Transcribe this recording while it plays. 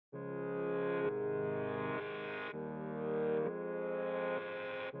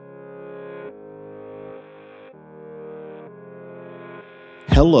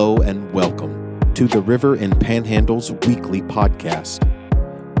Hello and welcome to the River and Panhandle's weekly podcast.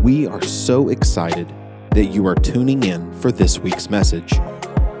 We are so excited that you are tuning in for this week's message.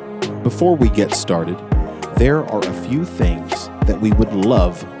 Before we get started, there are a few things that we would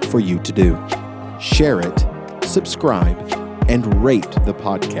love for you to do. Share it, subscribe, and rate the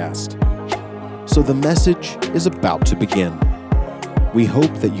podcast. So the message is about to begin. We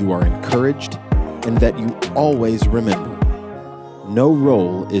hope that you are encouraged and that you always remember, no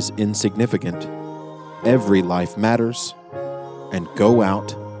role is insignificant. Every life matters, and go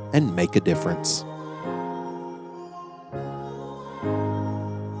out and make a difference.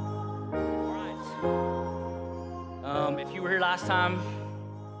 If you were here last time,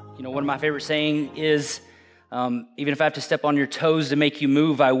 one of my favorite saying is, even if I have to step on your toes to make you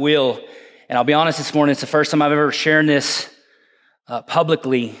move, I will. And I'll be honest, this morning, it's the first time I've ever shared this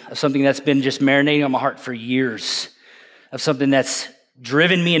publicly, of something that's been just marinating on my heart for years, of something that's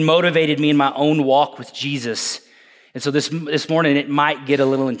driven me and motivated me in my own walk with Jesus. And so this morning, it might get a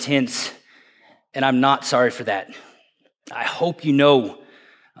little intense, and I'm not sorry for that. I hope you know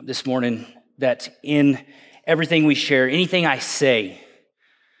this morning that in everything we share, anything I say,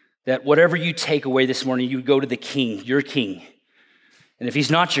 that whatever you take away this morning, you go to the King, your King. And if he's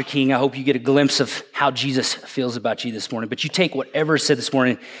not your King, I hope you get a glimpse of how Jesus feels about you this morning. But you take whatever is said this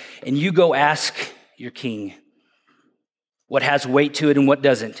morning and you go ask your King what has weight to it and what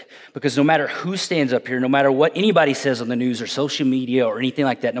doesn't. Because no matter who stands up here, no matter what anybody says on the news or social media or anything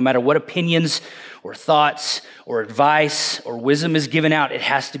like that, no matter what opinions or thoughts or advice or wisdom is given out, it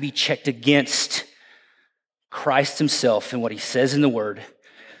has to be checked against Christ himself and what he says in the word.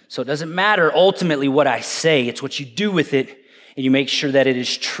 So it doesn't matter ultimately what I say, it's what you do with it, and you make sure that it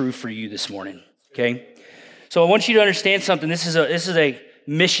is true for you this morning, okay? So I want you to understand something. This is a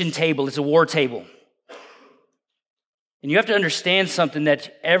mission table. It's a war table. And you have to understand something,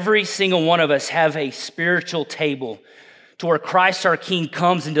 that every single one of us have a spiritual table to where Christ our King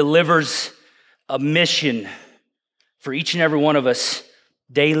comes and delivers a mission for each and every one of us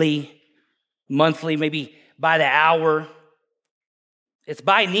daily, monthly, maybe by the hour. It's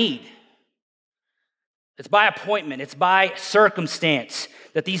by need. It's by appointment. It's by circumstance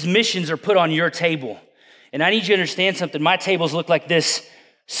that these missions are put on your table. And I need you to understand something. My tables look like this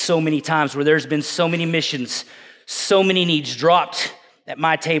so many times, where there's been so many missions, so many needs dropped at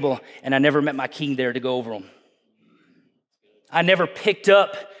my table, and I never met my King there to go over them. I never picked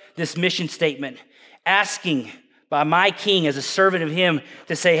up this mission statement asking by my King as a servant of him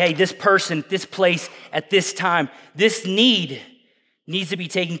to say, hey, this person, this place, at this time, this need needs to be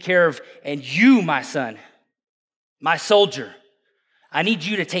taken care of. And you, my son, my soldier, I need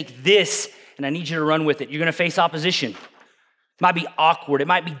you to take this and I need you to run with it. You're going to face opposition. It might be awkward. It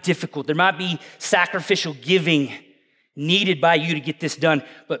might be difficult. There might be sacrificial giving needed by you to get this done.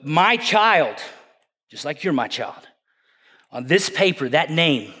 But my child, just like you're my child, on this paper, that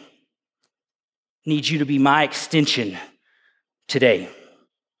name needs you to be my extension today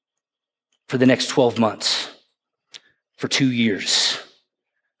for the next 12 months, for 2 years.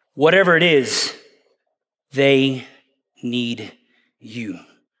 Whatever it is, they need you.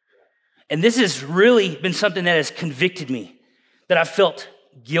 And this has really been something that has convicted me, that I've felt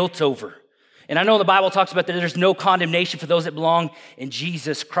guilt over. And I know the Bible talks about that there's no condemnation for those that belong in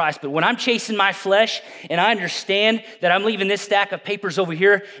Jesus Christ. But when I'm chasing my flesh and I understand that I'm leaving this stack of papers over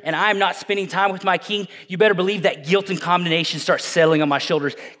here and I'm not spending time with my King, you better believe that guilt and condemnation starts settling on my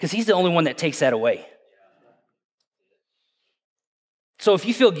shoulders, because he's the only one that takes that away. So if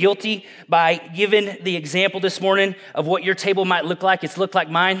you feel guilty by giving the example this morning of what your table might look like, it's looked like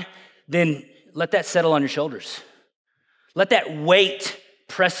mine, then let that settle on your shoulders. Let that weight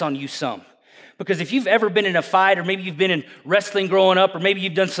press on you some. Because if you've ever been in a fight, or maybe you've been in wrestling growing up, or maybe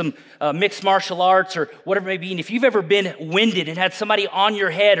you've done some mixed martial arts or whatever it may be, and if you've ever been winded and had somebody on your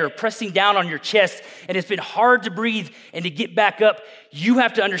head or pressing down on your chest, and it's been hard to breathe and to get back up, you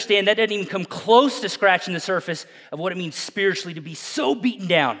have to understand that doesn't even come close to scratching the surface of what it means spiritually to be so beaten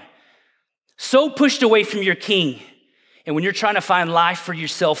down, so pushed away from your King. And when you're trying to find life for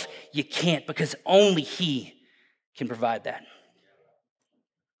yourself, you can't, because only he can provide that.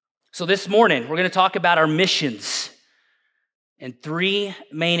 So this morning, we're going to talk about our missions in 3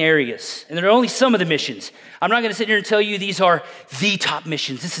 main areas. And there are only some of the missions. I'm not going to sit here and tell you these are the top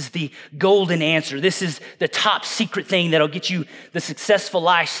missions. This is the golden answer. This is the top secret thing that'll get you the successful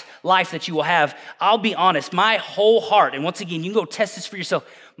life that you will have. I'll be honest, my whole heart, and once again, you can go test this for yourself,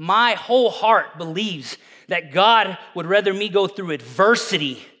 my whole heart believes that God would rather me go through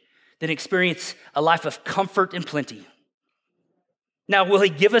adversity than experience a life of comfort and plenty. Now, will he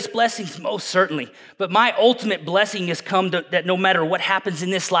give us blessings? Most certainly. But my ultimate blessing has come that no matter what happens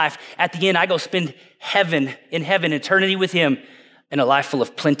in this life, at the end, I go spend in heaven, eternity with him in a life full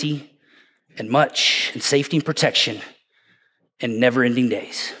of plenty and much and safety and protection and never-ending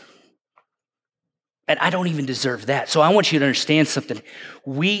days. And I don't even deserve that. So I want you to understand something.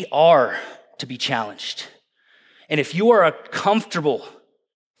 We are to be challenged. And if you are a comfortable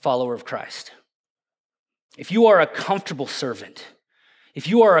follower of Christ, if you are a comfortable servant, if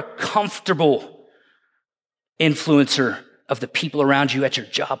you are a comfortable influencer of the people around you at your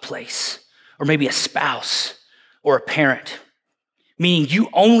job place, or maybe a spouse or a parent, meaning you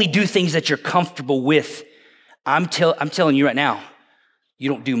only do things that you're comfortable with, I'm telling you right now, you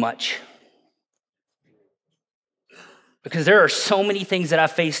don't do much. Because there are so many things that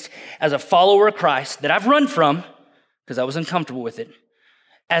I've faced as a follower of Christ that I've run from because I was uncomfortable with it.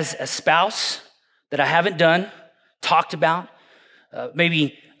 As a spouse that I haven't done, talked about,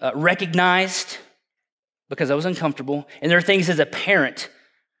 maybe recognized because I was uncomfortable. And there are things as a parent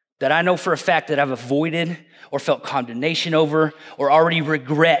that I know for a fact that I've avoided or felt condemnation over or already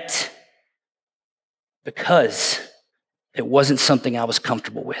regret because it wasn't something I was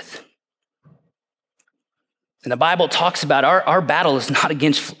comfortable with. And the Bible talks about our battle is not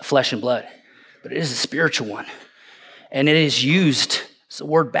against flesh and blood, but it is a spiritual one. And it is used, it's the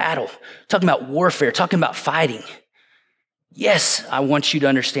word battle, talking about warfare, talking about fighting. Yes, I want you to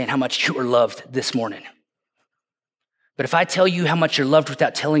understand how much you are loved this morning. But if I tell you how much you're loved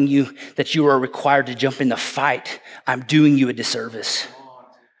without telling you that you are required to jump in the fight, I'm doing you a disservice.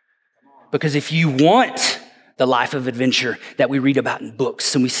 Because if you want the life of adventure that we read about in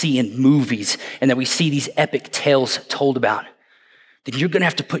books and we see in movies and that we see these epic tales told about, then you're gonna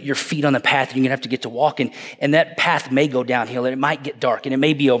have to put your feet on the path and you're gonna have to get to walking. And that path may go downhill and it might get dark and it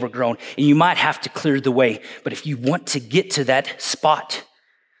may be overgrown and you might have to clear the way. But if you want to get to that spot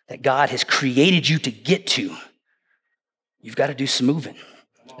that God has created you to get to, you've got to do some moving.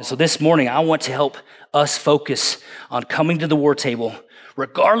 And so this morning, I want to help us focus on coming to the war table,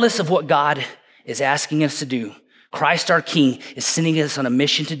 regardless of what God is asking us to do. Christ our King is sending us on a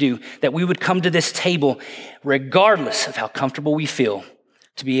mission to do, that we would come to this table, regardless of how comfortable we feel,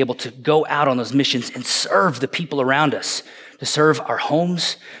 to be able to go out on those missions and serve the people around us, to serve our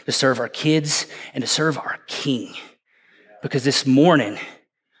homes, to serve our kids, and to serve our King. Because this morning,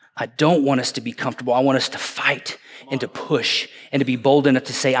 I don't want us to be comfortable. I want us to fight and to push and to be bold enough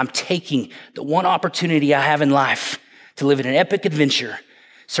to say, I'm taking the one opportunity I have in life to live in an epic adventure,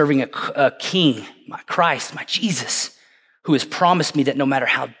 serving a King, my Christ, my Jesus, who has promised me that no matter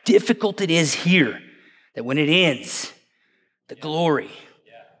how difficult it is here, that when it ends, the glory,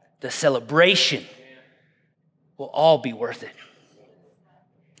 the celebration will all be worth it.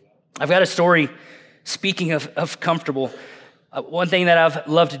 I've got a story, speaking of comfortable. One thing that I've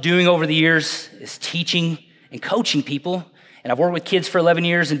loved doing over the years is teaching and coaching people. And I've worked with kids for 11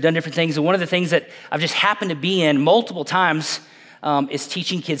 years and done different things. And one of the things that I've just happened to be in multiple times is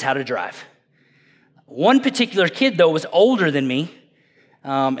teaching kids how to drive. One particular kid, though, was older than me,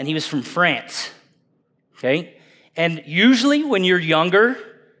 and he was from France, okay? And usually when you're younger,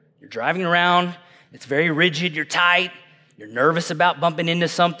 you're driving around, it's very rigid, you're tight, you're nervous about bumping into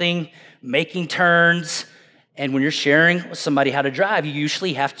something, making turns. And when you're sharing with somebody how to drive, you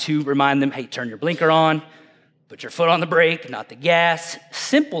usually have to remind them, hey, turn your blinker on, put your foot on the brake, not the gas.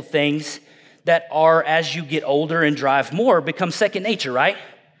 Simple things that are, as you get older and drive more, become second nature, right?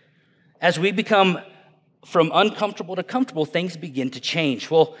 As we become from uncomfortable to comfortable, things begin to change.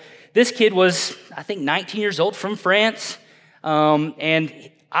 Well, this kid was, I think, 19 years old from France,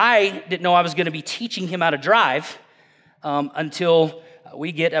 and I didn't know I was going to be teaching him how to drive until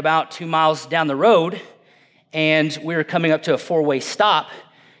we get about 2 miles down the road, and we were coming up to a 4-way stop,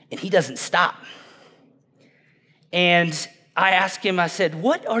 and he doesn't stop. And I asked him, I said,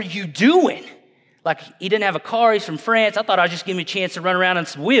 what are you doing? Like, he didn't have a car, he's from France. I thought I'd just give him a chance to run around on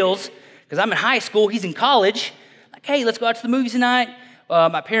some wheels, because I'm in high school, he's in college. Like, hey, let's go out to the movies tonight.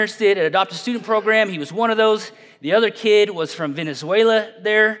 My parents did an adopted student program. He was one of those. The other kid was from Venezuela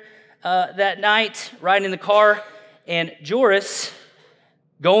there that night, riding in the car. And Joris,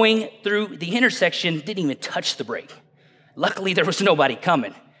 going through the intersection, didn't even touch the brake. Luckily, there was nobody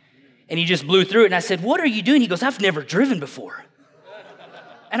coming. And he just blew through it. And I said, what are you doing? He goes, I've never driven before.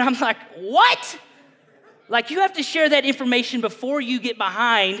 And I'm like, what? Like, you have to share that information before you get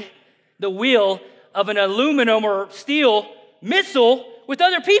behind the wheel of an aluminum or steel missile with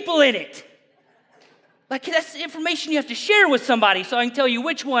other people in it. Like, that's the information you have to share with somebody so I can tell you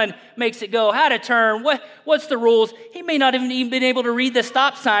which one makes it go, how to turn, what's the rules. He may not have even been able to read the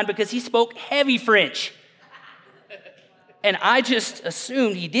stop sign because he spoke heavy French. And I just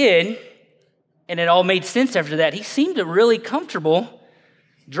assumed he did, and it all made sense after that. He seemed really comfortable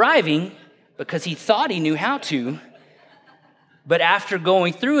driving because he thought he knew how to. But after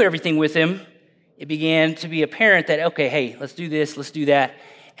going through everything with him, it began to be apparent that, okay, hey, let's do this, let's do that.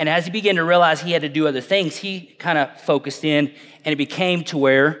 And as he began to realize he had to do other things, he kind of focused in, and it became to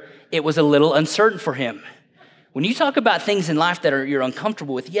where it was a little uncertain for him. When you talk about things in life that you're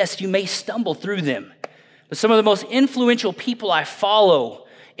uncomfortable with, yes, you may stumble through them. But some of the most influential people I follow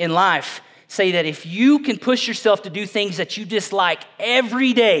in life say that if you can push yourself to do things that you dislike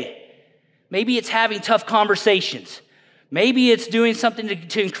every day, maybe it's having tough conversations, maybe it's doing something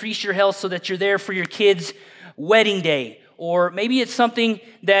to increase your health so that you're there for your kid's wedding day, or maybe it's something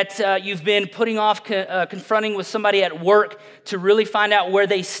that you've been putting off confronting with somebody at work to really find out where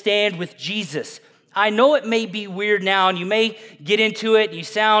they stand with Jesus. I know it may be weird now, and you may get into it, and you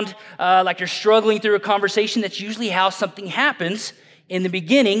sound like you're struggling through a conversation. That's usually how something happens in the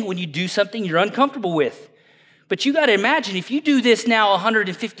beginning when you do something you're uncomfortable with. But you got to imagine, if you do this now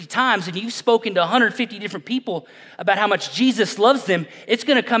 150 times, and you've spoken to 150 different people about how much Jesus loves them, it's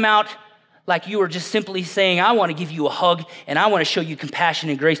going to come out like you are just simply saying, I want to give you a hug, and I want to show you compassion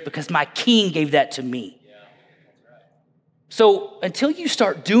and grace because my King gave that to me. So until you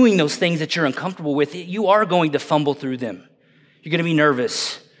start doing those things that you're uncomfortable with, you are going to fumble through them. You're going to be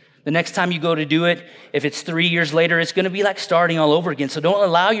nervous. The next time you go to do it, if it's 3 years later, it's going to be like starting all over again. So don't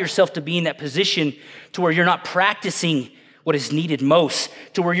allow yourself to be in that position to where you're not practicing what is needed most,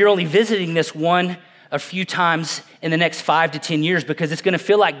 to where you're only visiting this one a few times in the next 5 to 10 years because it's going to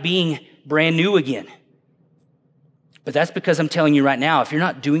feel like being brand new again. But that's because I'm telling you right now, if you're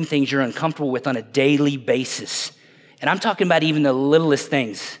not doing things you're uncomfortable with on a daily basis, and I'm talking about even the littlest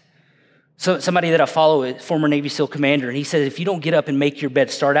things. So somebody that I follow, a former Navy SEAL commander, and he says, if you don't get up and make your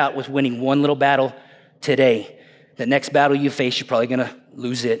bed, start out with winning one little battle today. The next battle you face, you're probably going to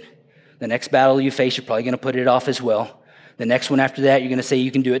lose it. The next battle you face, you're probably going to put it off as well. The next one after that, you're going to say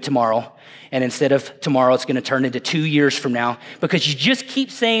you can do it tomorrow. And instead of tomorrow, it's going to turn into 2 years from now because you just keep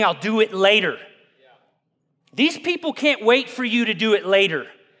saying, I'll do it later. These people can't wait for you to do it later.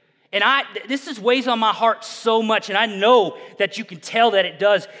 And this weighs on my heart so much, and I know that you can tell that it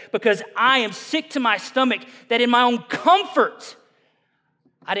does because I am sick to my stomach that in my own comfort,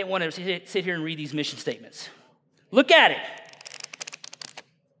 I didn't want to sit here and read these mission statements. Look at it.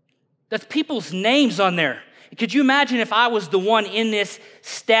 That's people's names on there. Could you imagine if I was the one in this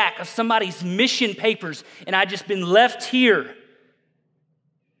stack of somebody's mission papers and I'd just been left here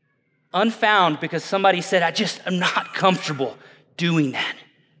unfound because somebody said, I'm not comfortable doing that.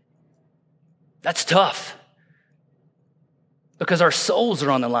 That's tough because our souls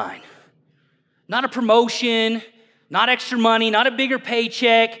are on the line. Not a promotion, not extra money, not a bigger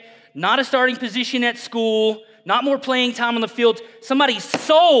paycheck, not a starting position at school, not more playing time on the field. Somebody's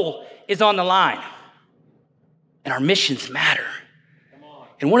soul is on the line. And our missions matter.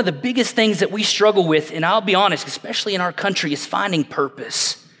 And one of the biggest things that we struggle with, and I'll be honest, especially in our country, is finding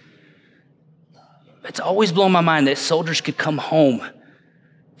purpose. It's always blown my mind that soldiers could come home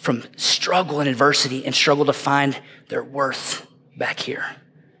from struggle and adversity and struggle to find their worth back here.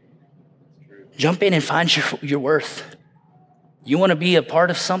 Jump in and find your worth. You want to be a part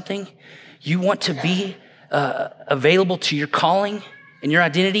of something? You want to be available to your calling and your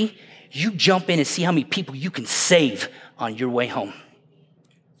identity? You jump in and see how many people you can save on your way home.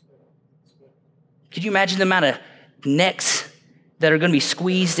 Could you imagine the amount of necks that are going to be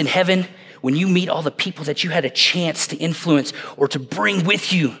squeezed in heaven when you meet all the people that you had a chance to influence or to bring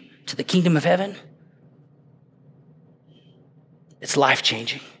with you to the kingdom of heaven? It's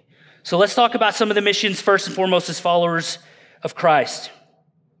life-changing. So let's talk about some of the missions first and foremost as followers of Christ.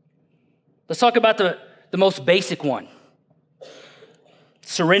 Let's talk about the most basic one.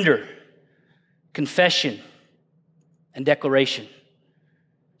 Surrender, confession, and declaration.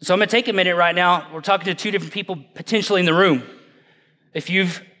 So I'm going to take a minute right now. We're talking to two different people potentially in the room. If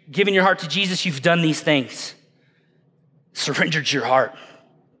you've given your heart to Jesus, you've done these things. Surrendered your heart.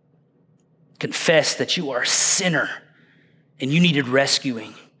 Confessed that you are a sinner and you needed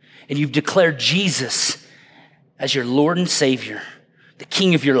rescuing. And you've declared Jesus as your Lord and Savior, the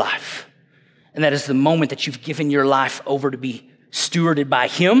King of your life. And that is the moment that you've given your life over to be stewarded by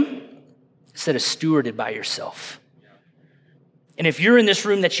Him instead of stewarded by yourself. And if you're in this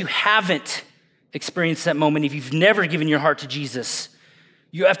room that you haven't experienced that moment, if you've never given your heart to Jesus,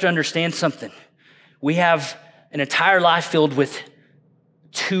 you have to understand something. We have an entire life filled with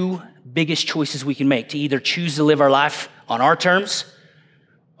two biggest choices we can make: to either choose to live our life on our terms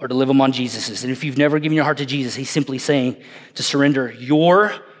or to live them on Jesus's. And if you've never given your heart to Jesus, He's simply saying to surrender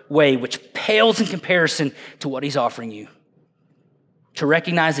your way, which pales in comparison to what He's offering you. to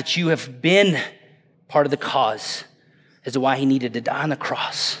recognize that you have been part of the cause as to why he needed to die on the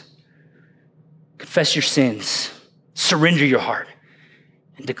cross. Confess your sins, surrender your heart,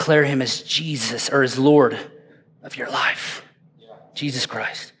 and declare him as Jesus or as Lord of your life. Jesus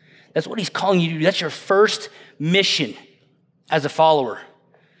Christ. That's what he's calling you to do. That's your first mission as a follower.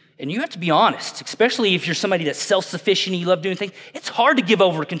 And you have to be honest, especially if you're somebody that's self-sufficient and you love doing things. It's hard to give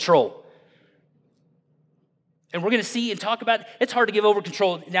over control. And we're going to see and talk about it's hard to give over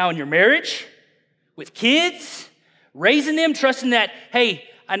control now in your marriage, with kids, raising them, trusting that, hey,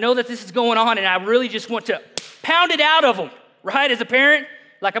 I know that this is going on and I really just want to pound it out of them, right? As a parent,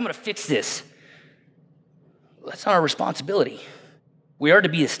 like I'm going to fix this. Well, that's not our responsibility. We are to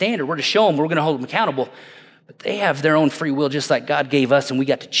be the standard. We're to show them. We're going to hold them accountable. But they have their own free will just like God gave us, and we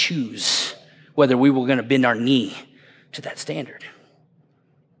got to choose whether we were going to bend our knee to that standard.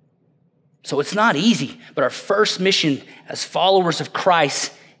 So it's not easy, but our first mission as followers of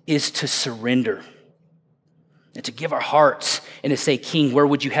Christ is to surrender and to give our hearts and to say, King, where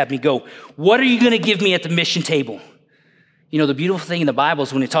would you have me go? What are you going to give me at the mission table? You know, the beautiful thing in the Bible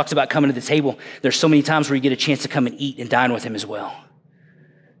is when it talks about coming to the table, there's so many times where you get a chance to come and eat and dine with him as well.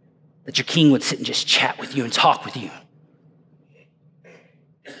 That your king would sit and just chat with you and talk with you.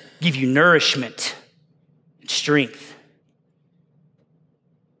 Give you nourishment and strength.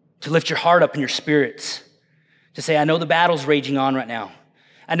 To lift your heart up and your spirits. To say, I know the battle's raging on right now.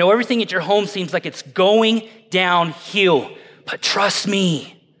 I know everything at your home seems like it's going downhill, but trust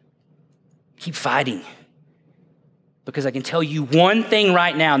me. Keep fighting. Because I can tell you one thing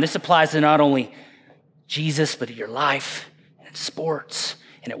right now, and this applies to not only Jesus, but to your life and in sports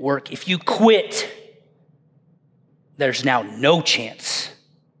and at work. If you quit, there's now no chance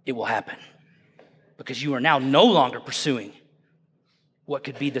it will happen. Because you are now no longer pursuing what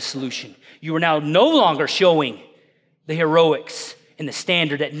could be the solution. You are now no longer showing the heroics and the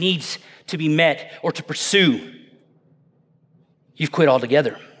standard that needs to be met or to pursue. You've quit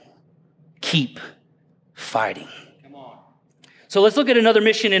altogether. Keep fighting. Come on. So let's look at another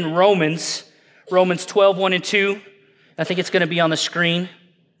mission in Romans 12, 1 and 2. I think it's going to be on the screen.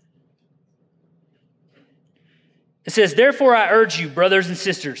 It says, therefore I urge you, brothers and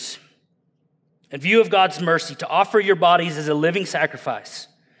sisters, in view of God's mercy, to offer your bodies as a living sacrifice,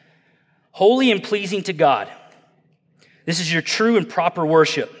 holy and pleasing to God. This is your true and proper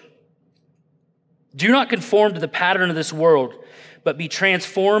worship. Do not conform to the pattern of this world, but be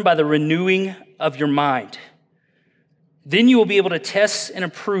transformed by the renewing of your mind. Then you will be able to test and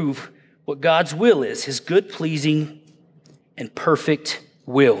approve what God's will is, his good, pleasing, and perfect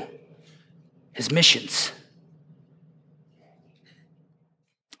will, his missions.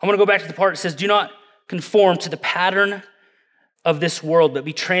 I want to go back to the part that says, do not conform to the pattern of this world, but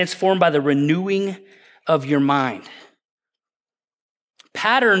be transformed by the renewing of your mind.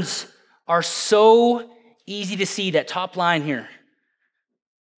 Patterns are so easy to see, that top line here.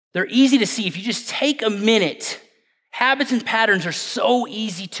 They're easy to see. If you just take a minute, habits and patterns are so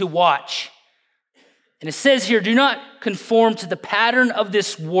easy to watch. And it says here, do not conform to the pattern of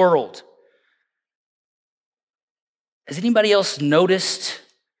this world. Has anybody else noticed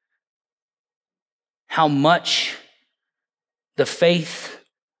how much the faith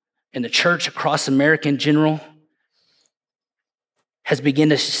and the church across America in general has begun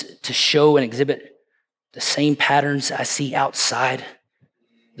to show and exhibit the same patterns I see outside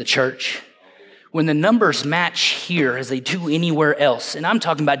the church? When the numbers match here as they do anywhere else, and I'm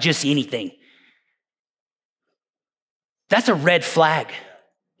talking about just anything, that's a red flag.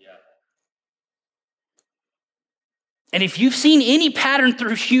 And if you've seen any pattern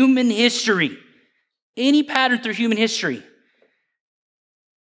through human history,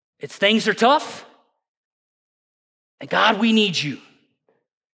 it's things are tough, and God, we need you.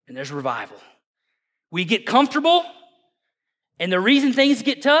 And there's revival. We get comfortable, and the reason things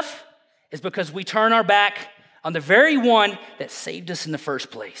get tough is because we turn our back on the very one that saved us in the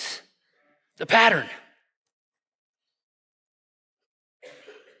first place. The pattern.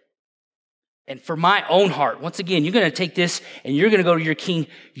 And for my own heart, once again, you're going to take this and you're going to go to your king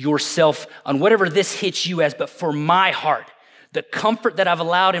yourself on whatever this hits you as, but for my heart, the comfort that I've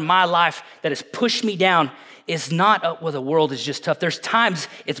allowed in my life that has pushed me down is not, well, the world is just tough. There's times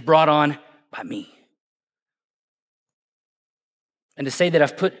it's brought on by me. And to say that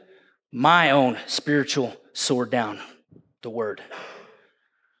I've put my own spiritual sword down, the word,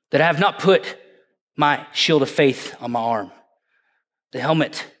 that I have not put my shield of faith on my arm, the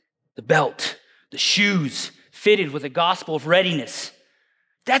helmet, the belt, the shoes fitted with the gospel of readiness,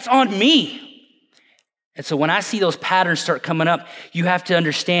 that's on me. And so when I see those patterns start coming up, you have to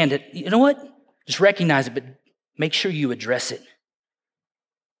understand that, you know what? Just recognize it, but make sure you address it.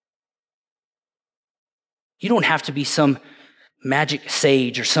 You don't have to be some magic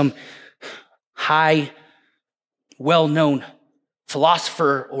sage or some high, well-known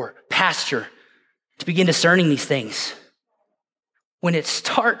philosopher or pastor to begin discerning these things. When it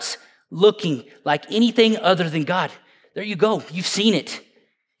starts looking like anything other than God, there you go. You've seen it.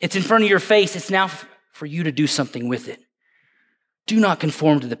 It's in front of your face. It's now for you to do something with it. Do not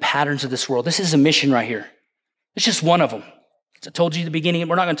conform to the patterns of this world. This is a mission right here. It's just one of them. As I told you at the beginning,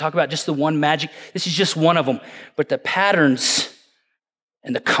 we're not going to talk about just the one magic. This is just one of them. But the patterns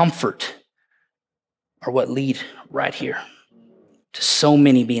and the comfort are what lead right here to so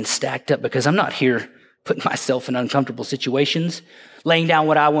many being stacked up, because I'm not here putting myself in uncomfortable situations, laying down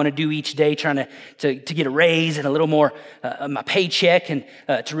what I want to do each day, trying to get a raise and a little more of my paycheck and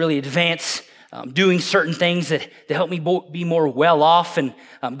to really advance doing certain things that help me be more well off, and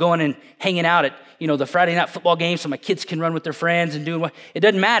going and hanging out at the Friday night football game so my kids can run with their friends and doing what. It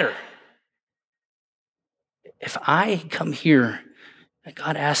doesn't matter. If I come here and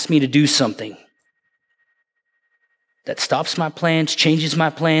God asks me to do something that stops my plans, changes my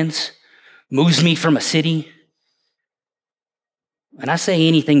plans, moves me from a city, and I say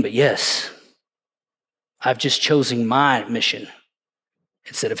anything but yes, I've just chosen my mission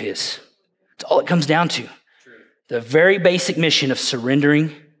instead of his. It's all it comes down to. True. The very basic mission of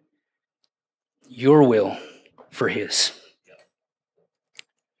surrendering your will for his.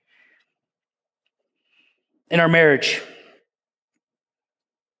 In our marriage,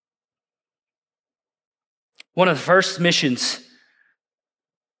 one of the first missions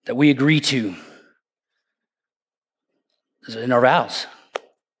that we agree to is in our vows.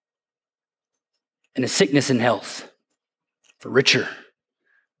 And in sickness and health, for richer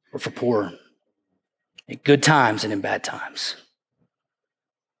or for poorer, in good times and in bad times,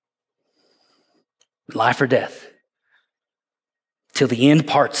 life or death, till the end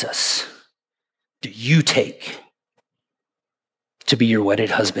parts us, do you take to be your wedded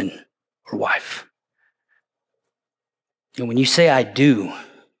husband or wife? And when you say I do,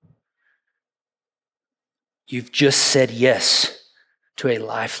 you've just said yes to a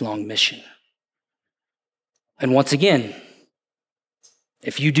lifelong mission. And once again,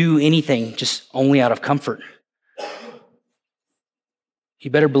 if you do anything just only out of comfort,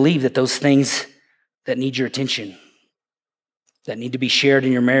 you better believe that those things that need your attention, that need to be shared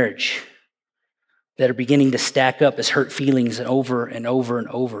in your marriage, that are beginning to stack up as hurt feelings and over and over and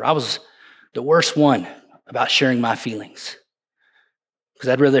over. I was the worst one about sharing my feelings, because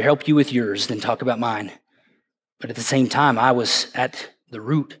I'd rather help you with yours than talk about mine. But at the same time, I was at the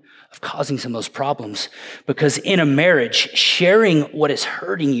root of causing some of those problems, because in a marriage, sharing what is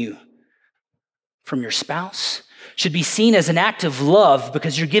hurting you from your spouse should be seen as an act of love,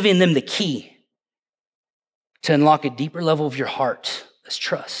 because you're giving them the key to unlock a deeper level of your heart as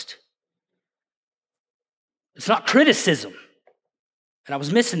trust. It's not criticism. And I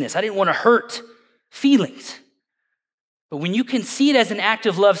was missing this. I didn't want to hurt feelings. But when you can see it as an act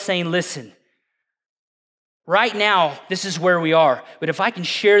of love, saying, listen, right now, this is where we are. But if I can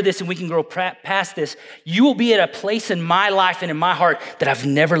share this and we can grow past this, you will be at a place in my life and in my heart that I've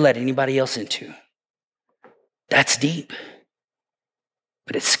never let anybody else into. That's deep.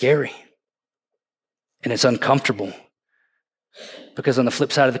 But it's scary. And it's uncomfortable. Because on the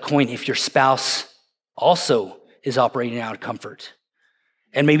flip side of the coin, if your spouse also is operating out of comfort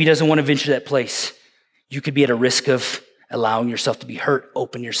and maybe doesn't want to venture that place, you could be at a risk of allowing yourself to be hurt,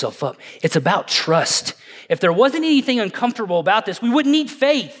 open yourself up. It's about trust. If there wasn't anything uncomfortable about this, we wouldn't need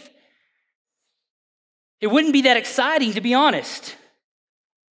faith. It wouldn't be that exciting, to be honest.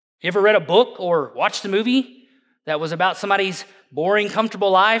 You ever read a book or watched a movie that was about somebody's boring,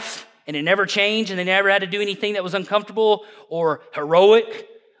 comfortable life and it never changed and they never had to do anything that was uncomfortable or heroic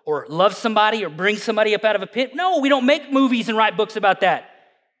or love somebody or bring somebody up out of a pit? No, we don't make movies and write books about that,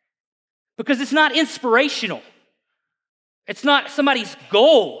 because it's not inspirational. It's not somebody's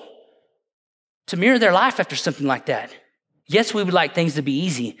goal to mirror their life after something like that. Yes, we would like things to be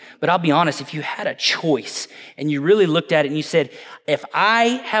easy, but I'll be honest, if you had a choice and you really looked at it and you said, if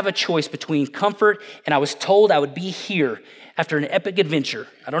I have a choice between comfort and I was told I would be here after an epic adventure,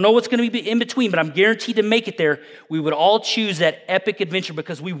 I don't know what's going to be in between, but I'm guaranteed to make it there, we would all choose that epic adventure,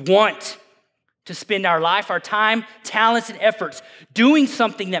 because we want to spend our life, our time, talents, and efforts doing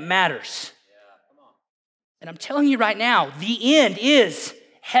something that matters. And I'm telling you right now, the end is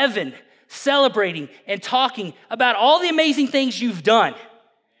heaven celebrating and talking about all the amazing things you've done.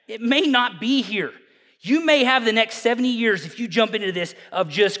 It may not be here. You may have the next 70 years, if you jump into this, of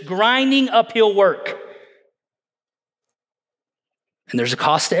just grinding uphill work. And there's a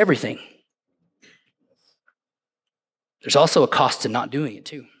cost to everything. There's also a cost to not doing it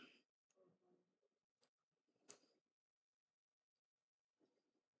too.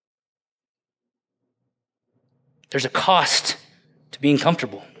 There's a cost to being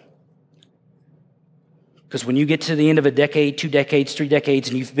comfortable. Because when you get to the end of a decade, 2 decades, 3 decades,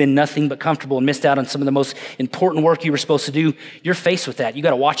 and you've been nothing but comfortable and missed out on some of the most important work you were supposed to do, you're faced with that. You got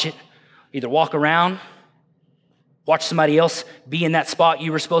to watch it. Either walk around, watch somebody else be in that spot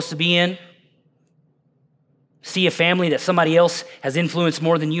you were supposed to be in, see a family that somebody else has influenced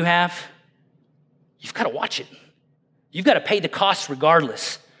more than you have. You've got to watch it. You've got to pay the cost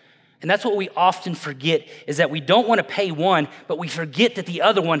regardless. And that's what we often forget, is that we don't want to pay one, but we forget that the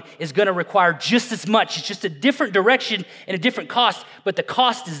other one is going to require just as much. It's just a different direction and a different cost, but the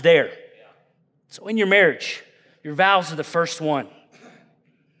cost is there. So in your marriage, your vows are the first one.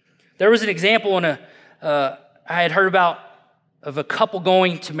 There was an example I had heard about of a couple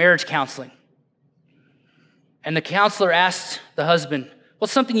going to marriage counseling. And the counselor asked the husband,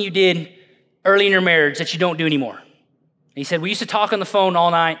 what's something you did early in your marriage that you don't do anymore? And he said, we used to talk on the phone all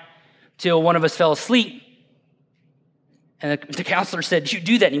night till one of us fell asleep. And the counselor said, do you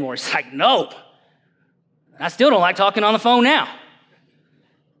do that anymore? It's like, no. I still don't like talking on the phone now.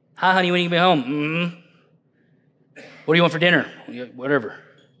 Hi, honey, when are you going to be home? What do you want for dinner? Whatever.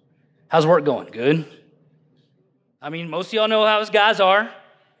 How's work going? Good. I mean, most of y'all know how us guys are.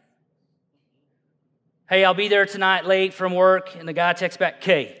 Hey, I'll be there tonight late from work, and the guy texts back,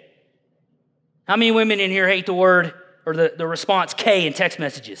 K. How many women in here hate the word or the response K in text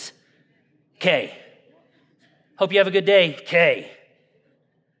messages? K. Hope you have a good day. K.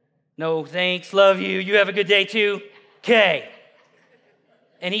 No, thanks, love you. You have a good day too. K.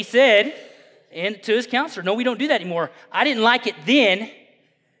 And he said to his counselor, no, we don't do that anymore. I didn't like it then,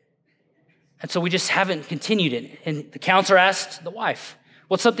 and so we just haven't continued it. And the counselor asked the wife,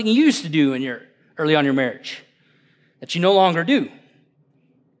 what's something you used to do early on in your marriage that you no longer do?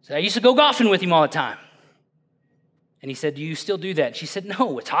 So I used to go golfing with him all the time. And he said, do you still do that? And she said,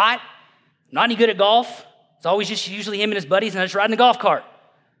 no, it's hot. I'm not any good at golf. It's always just usually him and his buddies, and I just ride in the golf cart.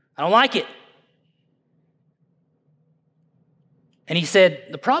 I don't like it. And he said,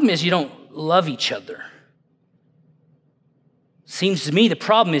 the problem is you don't love each other. Seems to me the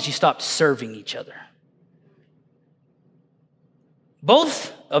problem is you stopped serving each other.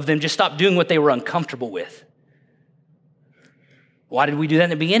 Both of them just stopped doing what they were uncomfortable with. Why did we do that in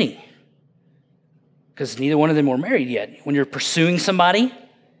the beginning? Because neither one of them were married yet. When you're pursuing somebody,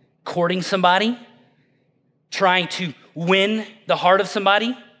 courting somebody, trying to win the heart of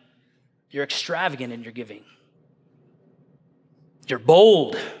somebody, you're extravagant in your giving. You're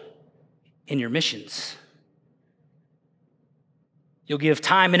bold in your missions. You'll give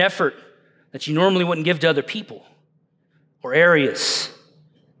time and effort that you normally wouldn't give to other people or areas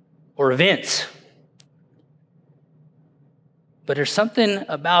or events. But there's something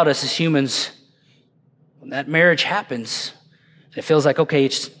about us as humans, when that marriage happens, it feels like, okay,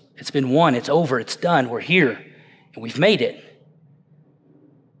 it's been won, it's over, it's done, we're here, and we've made it.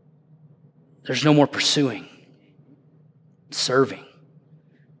 There's no more pursuing, serving,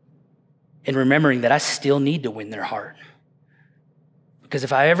 and remembering that I still need to win their heart. Because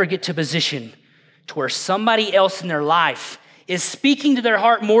if I ever get to a position to where somebody else in their life is speaking to their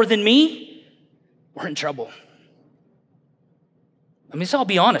heart more than me, we're in trouble. I mean, so I'll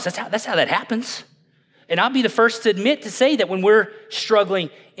be honest, that's how that happens. And I'll be the first to say that when we're struggling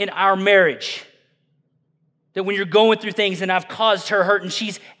in our marriage, that when you're going through things and I've caused her hurt and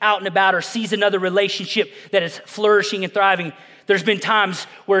she's out and about or sees another relationship that is flourishing and thriving, there's been times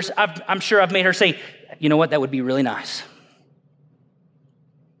where I'm sure I've made her say, you know what, that would be really nice.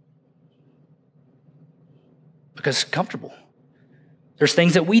 Because comfortable. There's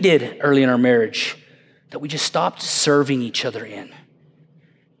things that we did early in our marriage that we just stopped serving each other in.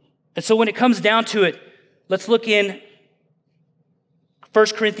 And so when it comes down to it, let's look in 1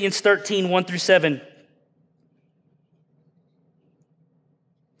 Corinthians 13, 1-7.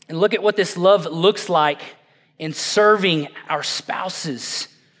 And look at what this love looks like in serving our spouses.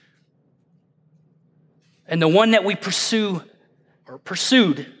 And the one that we pursue or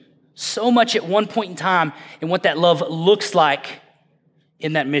pursued so much at one point in time, and what that love looks like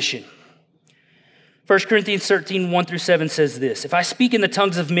in that mission. 1 Corinthians 13, 1-7 says this: if I speak in the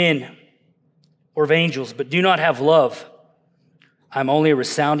tongues of men or of angels, but do not have love, I'm only a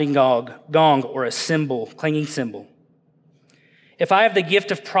resounding gong or a cymbal, clanging cymbal. If I have the gift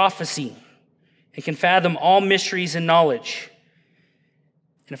of prophecy and can fathom all mysteries and knowledge,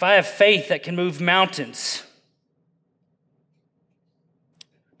 and if I have faith that can move mountains,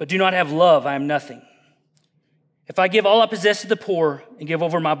 but do not have love, I am nothing. If I give all I possess to the poor and give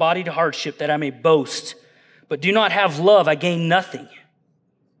over my body to hardship that I may boast, but do not have love, I gain nothing.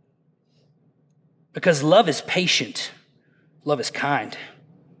 Because love is patient, love is kind.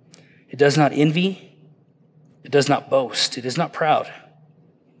 It does not envy, It does not boast. It is not proud.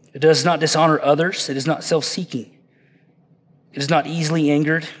 It does not dishonor others. It is not self-seeking. It is not easily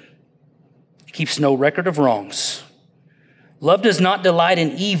angered. It keeps no record of wrongs. Love does not delight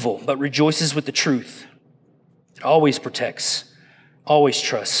in evil, but rejoices with the truth. It always protects, always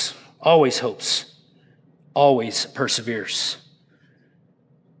trusts, always hopes, always perseveres.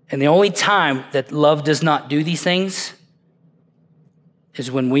 And the only time that love does not do these things is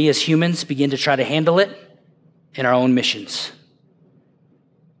when we as humans begin to try to handle it in our own missions.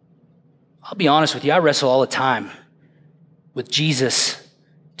 I'll be honest with you, I wrestle all the time with Jesus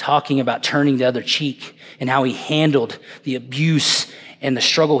talking about turning the other cheek and how he handled the abuse and the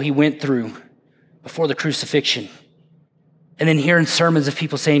struggle he went through before the crucifixion. And then hearing sermons of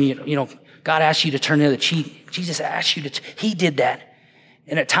people saying, you know, God asked you to turn the other cheek. Jesus asked you to, he did that.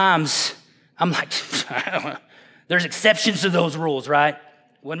 And at times, I'm like, there's exceptions to those rules, right?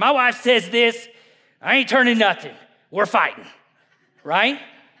 When my wife says this, I ain't turning nothing. We're fighting, right?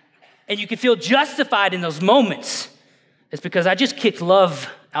 And you can feel justified in those moments. It's because I just kicked love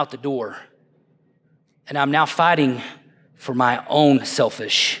out the door. And I'm now fighting for my own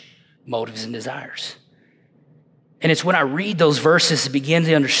selfish motives and desires. And it's when I read those verses to begin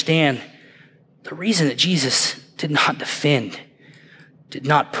to understand the reason that Jesus did not defend, did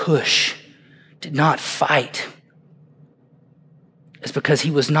not push, did not fight, is because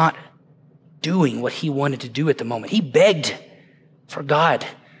he was not doing what he wanted to do at the moment. He begged for God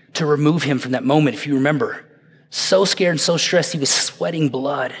to remove him from that moment, if you remember. So scared and so stressed, he was sweating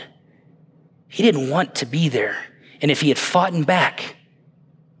blood. He didn't want to be there. And if he had fought back,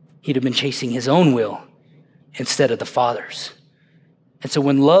 he'd have been chasing his own will instead of the Father's. And so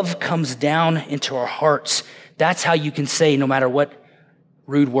when love comes down into our hearts, that's how you can say, no matter what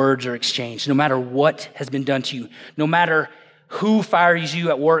rude words are exchanged, no matter what has been done to you, no matter who fires you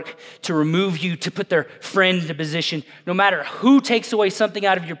at work to remove you, to put their friend in a position, no matter who takes away something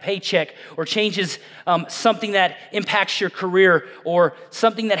out of your paycheck or changes something that impacts your career or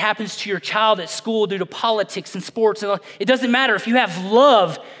something that happens to your child at school due to politics and sports. And it doesn't matter. If you have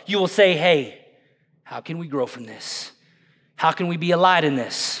love, you will say, hey, how can we grow from this? How can we be a light in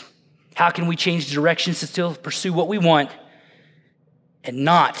this? How can we change directions to still pursue what we want and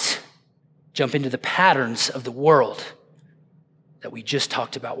not jump into the patterns of the world that we just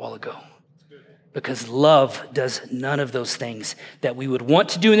talked about a while ago? Because love does none of those things that we would want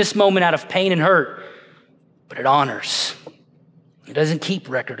to do in this moment out of pain and hurt, but it honors. It doesn't keep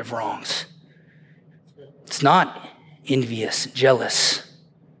record of wrongs. It's not envious, jealous.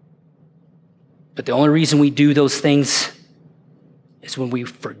 But the only reason we do those things is when we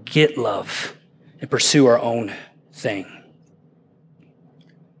forget love and pursue our own thing.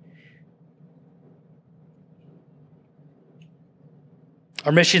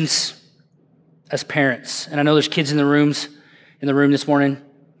 Our missions as parents, and I know there's kids in the room this morning.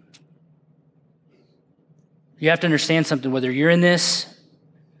 You have to understand something, whether you're in this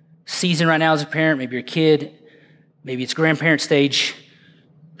season right now as a parent, maybe you're a kid, maybe it's grandparent stage,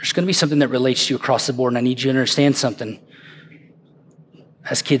 there's going to be something that relates to you across the board, and I need you to understand something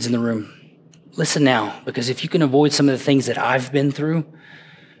as kids in the room. Listen now, because if you can avoid some of the things that I've been through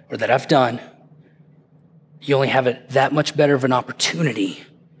or that I've done, you only have that much better of an opportunity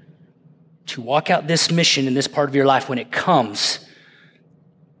to walk out this mission in this part of your life when it comes,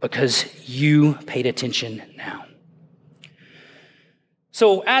 because you paid attention now.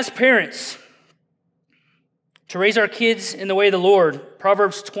 So as parents, to raise our kids in the way of the Lord,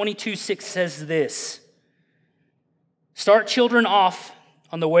 Proverbs 22:6 says this: start children off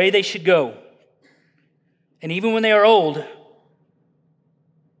on the way they should go, and even when they are old,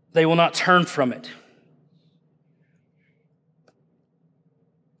 they will not turn from it.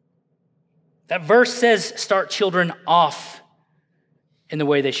 That verse says start children off in the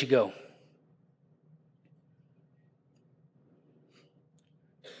way they should go.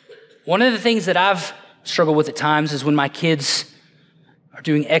 One of the things that I've struggled with at times is when my kids are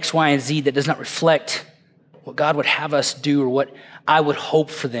doing X, Y, and Z that does not reflect what God would have us do or what I would hope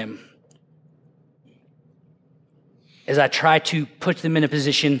for them. As I try to put them in a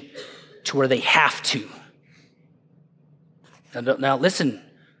position to where they have to. Now listen,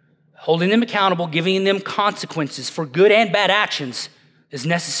 holding them accountable, giving them consequences for good and bad actions is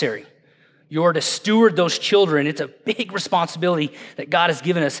necessary. You're to steward those children. It's a big responsibility that God has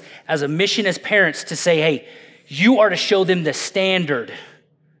given us as a mission as parents to say, hey, you are to show them the standard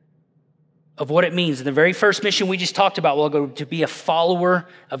of what it means. In the very first mission we just talked about, we'll go to be a follower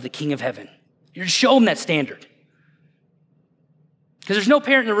of the King of Heaven. You're to show them that standard. Because there's no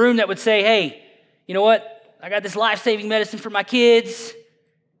parent in the room that would say, hey, you know what? I got this life-saving medicine for my kids.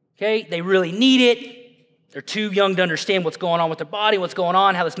 Okay, they really need it. They're too young to understand what's going on with their body, what's going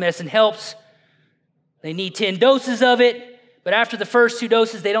on, how this medicine helps. They need 10 doses of it, but after the first 2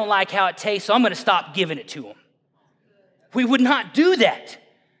 doses, they don't like how it tastes, so I'm going to stop giving it to them. We would not do that.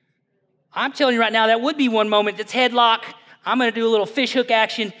 I'm telling you right now, that would be one moment. It's headlock. I'm going to do a little fish hook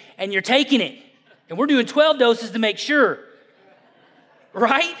action, and you're taking it. And we're doing 12 doses to make sure.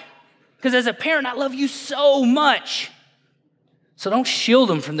 Right? Because as a parent, I love you so much. So don't shield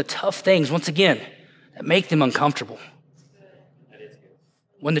them from the tough things, once again, that make them uncomfortable.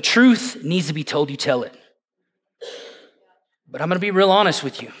 When the truth needs to be told, you tell it. But I'm going to be real honest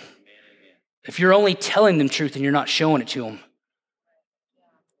with you. If you're only telling them truth and you're not showing it to them,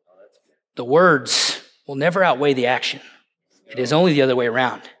 the words will never outweigh the action. It is only the other way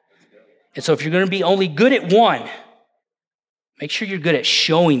around. And so if you're going to be only good at one, make sure you're good at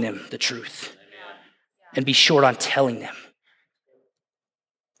showing them the truth and be short on telling them.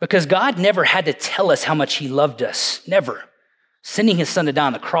 Because God never had to tell us how much he loved us. Never. Sending his son to die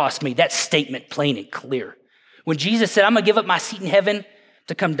on the cross made that statement plain and clear. When Jesus said, I'm going to give up my seat in heaven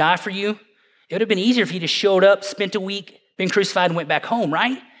to come die for you, it would have been easier if he just showed up, spent a week, been crucified, and went back home,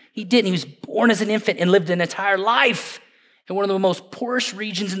 right? He didn't. He was born as an infant and lived an entire life in one of the most poorest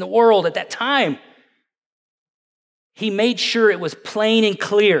regions in the world at that time. He made sure it was plain and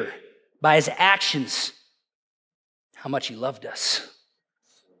clear by his actions how much he loved us,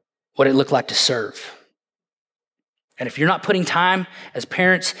 what it looked like to serve. And if you're not putting time as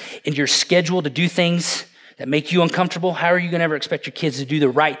parents into your schedule to do things that make you uncomfortable, how are you going to ever expect your kids to do the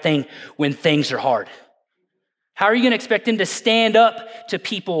right thing when things are hard? How are you going to expect them to stand up to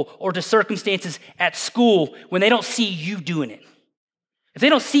people or to circumstances at school when they don't see you doing it? If they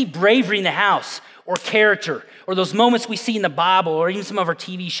don't see bravery in the house or character or those moments we see in the Bible or even some of our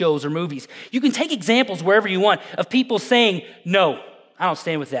TV shows or movies, you can take examples wherever you want of people saying, no, I don't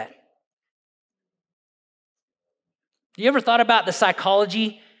stand with that. You ever thought about the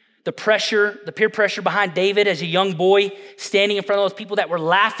psychology, the pressure, the peer pressure behind David as a young boy standing in front of those people that were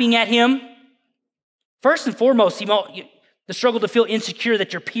laughing at him? First and foremost, the struggle to feel insecure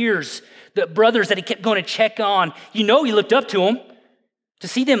that your peers, the brothers that he kept going to check on, he looked up to them. To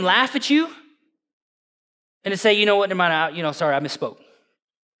see them laugh at you and to say, you know what, never mind, sorry, I misspoke.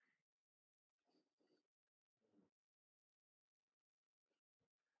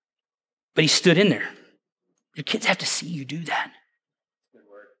 But he stood in there. Your kids have to see you do that.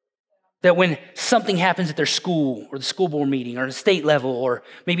 That when something happens at their school or the school board meeting or the state level or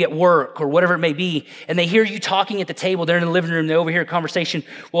maybe at work or whatever it may be, and they hear you talking at the table, they're in the living room, they overhear a conversation,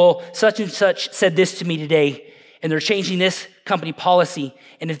 well, such and such said this to me today, and they're changing this company policy,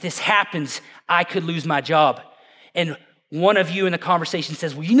 and if this happens, I could lose my job. And one of you in the conversation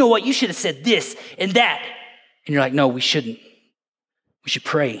says, well, you know what? You should have said this and that. And you're like, no, we shouldn't. We should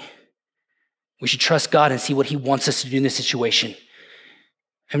pray. We should trust God and see what he wants us to do in this situation.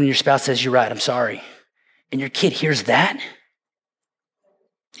 And when your spouse says, you're right, I'm sorry, and your kid hears that,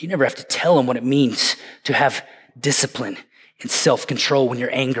 you never have to tell them what it means to have discipline and self-control when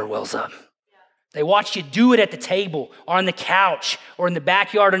your anger wells up. They watch you do it at the table or on the couch or in the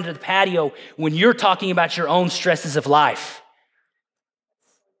backyard under the patio when you're talking about your own stresses of life.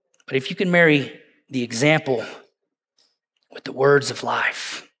 But if you can marry the example with the words of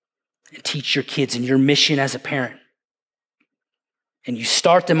life and teach your kids in your mission as a parent, and you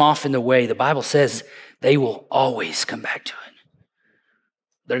start them off in the way, the Bible says they will always come back to it.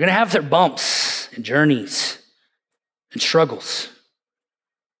 They're going to have their bumps and journeys and struggles.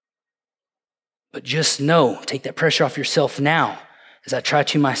 But just know, take that pressure off yourself now, as I try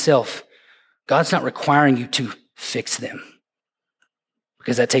to myself. God's not requiring you to fix them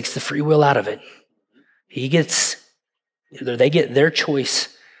because that takes the free will out of it. They get their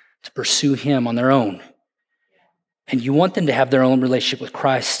choice to pursue him on their own. And you want them to have their own relationship with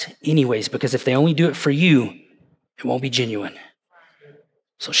Christ anyways, because if they only do it for you, it won't be genuine.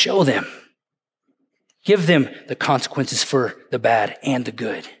 So show them. Give them the consequences for the bad and the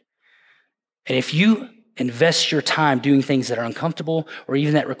good. And if you invest your time doing things that are uncomfortable or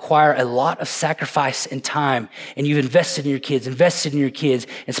even that require a lot of sacrifice and time, and you've invested in your kids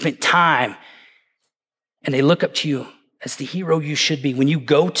and spent time, and they look up to you as the hero you should be, when you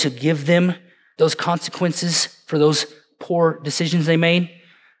go to give them those consequences for those poor decisions they made,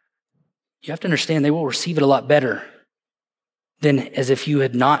 you have to understand they will receive it a lot better than as if you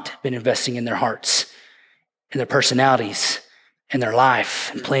had not been investing in their hearts, in their personalities, in their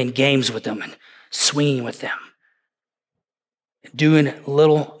life, and playing games with them and swinging with them, doing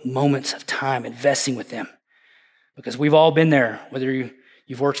little moments of time, investing with them. Because we've all been there, whether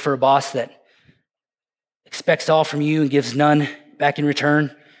you've worked for a boss that expects all from you and gives none back in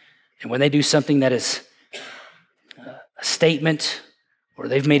return, and when they do something that is a statement or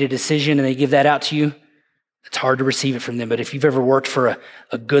they've made a decision and they give that out to you, it's hard to receive it from them. But if you've ever worked for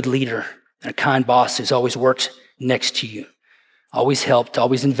a good leader and a kind boss who's always worked next to you, always helped,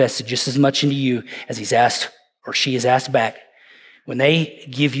 always invested just as much into you as he's asked or she has asked back, when they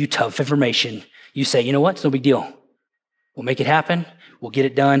give you tough information, you say, you know what? It's no big deal. We'll make it happen. We'll get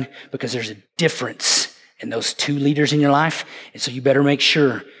it done, because there's a difference in those two leaders in your life. And so you better make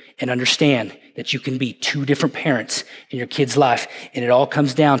sure and understand that you can be two different parents in your kid's life. And it all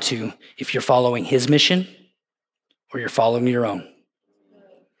comes down to if you're following his mission or you're following your own.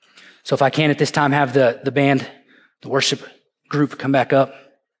 So if I can at this time have the band, the worship group come back up.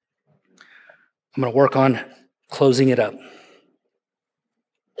 I'm going to work on closing it up.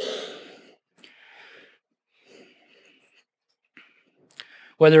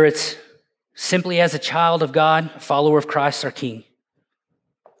 Whether it's simply as a child of God, a follower of Christ our King,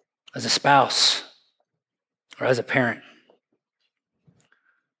 as a spouse, or as a parent,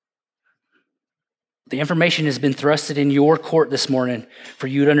 the information has been thrusted in your court this morning for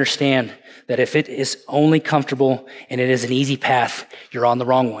you to understand that if it is only comfortable and it is an easy path, you're on the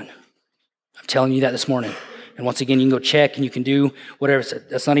wrong one. I'm telling you that this morning. And once again, you can go check and you can do whatever.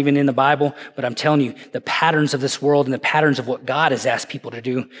 That's not even in the Bible, but I'm telling you, the patterns of this world and the patterns of what God has asked people to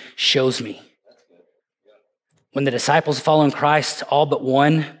do shows me. When the disciples following Christ, all but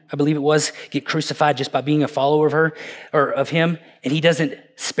one, I believe it was, get crucified just by being a follower of her or of him, and he doesn't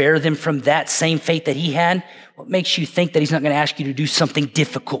spare them from that same faith that he had, what makes you think that he's not going to ask you to do something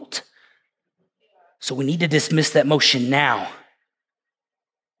difficult? So we need to dismiss that motion now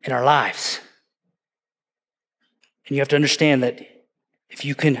in our lives. And you have to understand that if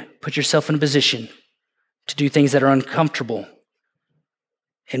you can put yourself in a position to do things that are uncomfortable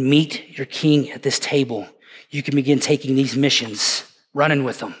and meet your King at this table, you can begin taking these missions, running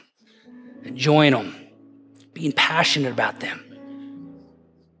with them, enjoying them, being passionate about them.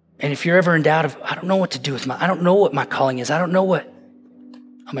 And if you're ever in doubt of, I don't know what to do with I don't know what my calling is, I'm going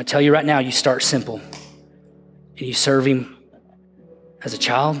to tell you right now, you start simple and you serve him as a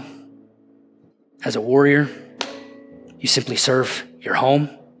child, as a warrior. You simply serve your home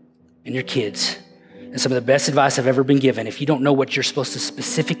and your kids. And some of the best advice I've ever been given, if you don't know what you're supposed to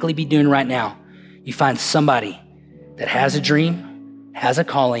specifically be doing right now, you find somebody that has a dream, has a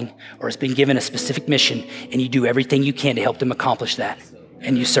calling, or has been given a specific mission, and you do everything you can to help them accomplish that.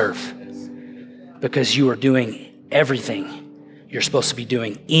 And you serve. Because you are doing everything you're supposed to be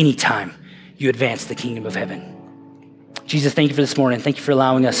doing anytime you advance the kingdom of heaven. Jesus, thank you for this morning. Thank you for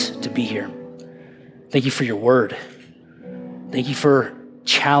allowing us to be here. Thank you for your word. Thank you for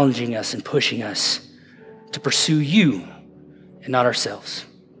challenging us and pushing us to pursue you and not ourselves.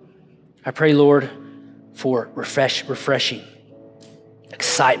 I pray, Lord, for refreshing,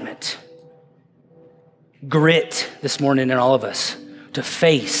 excitement, grit this morning in all of us to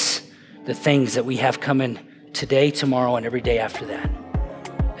face the things that we have coming today, tomorrow, and every day after that.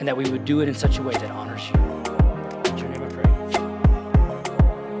 And that we would do it in such a way that honors you. In your name I pray.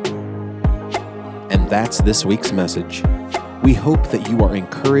 And that's this week's message. We hope that you are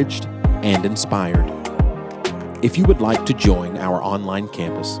encouraged and inspired. If you would like to join our online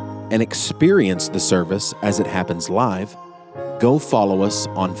campus and experience the service as it happens live, go follow us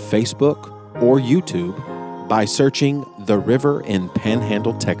on Facebook or YouTube by searching The River in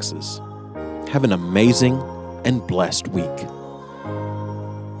Panhandle, Texas. Have an amazing and blessed week.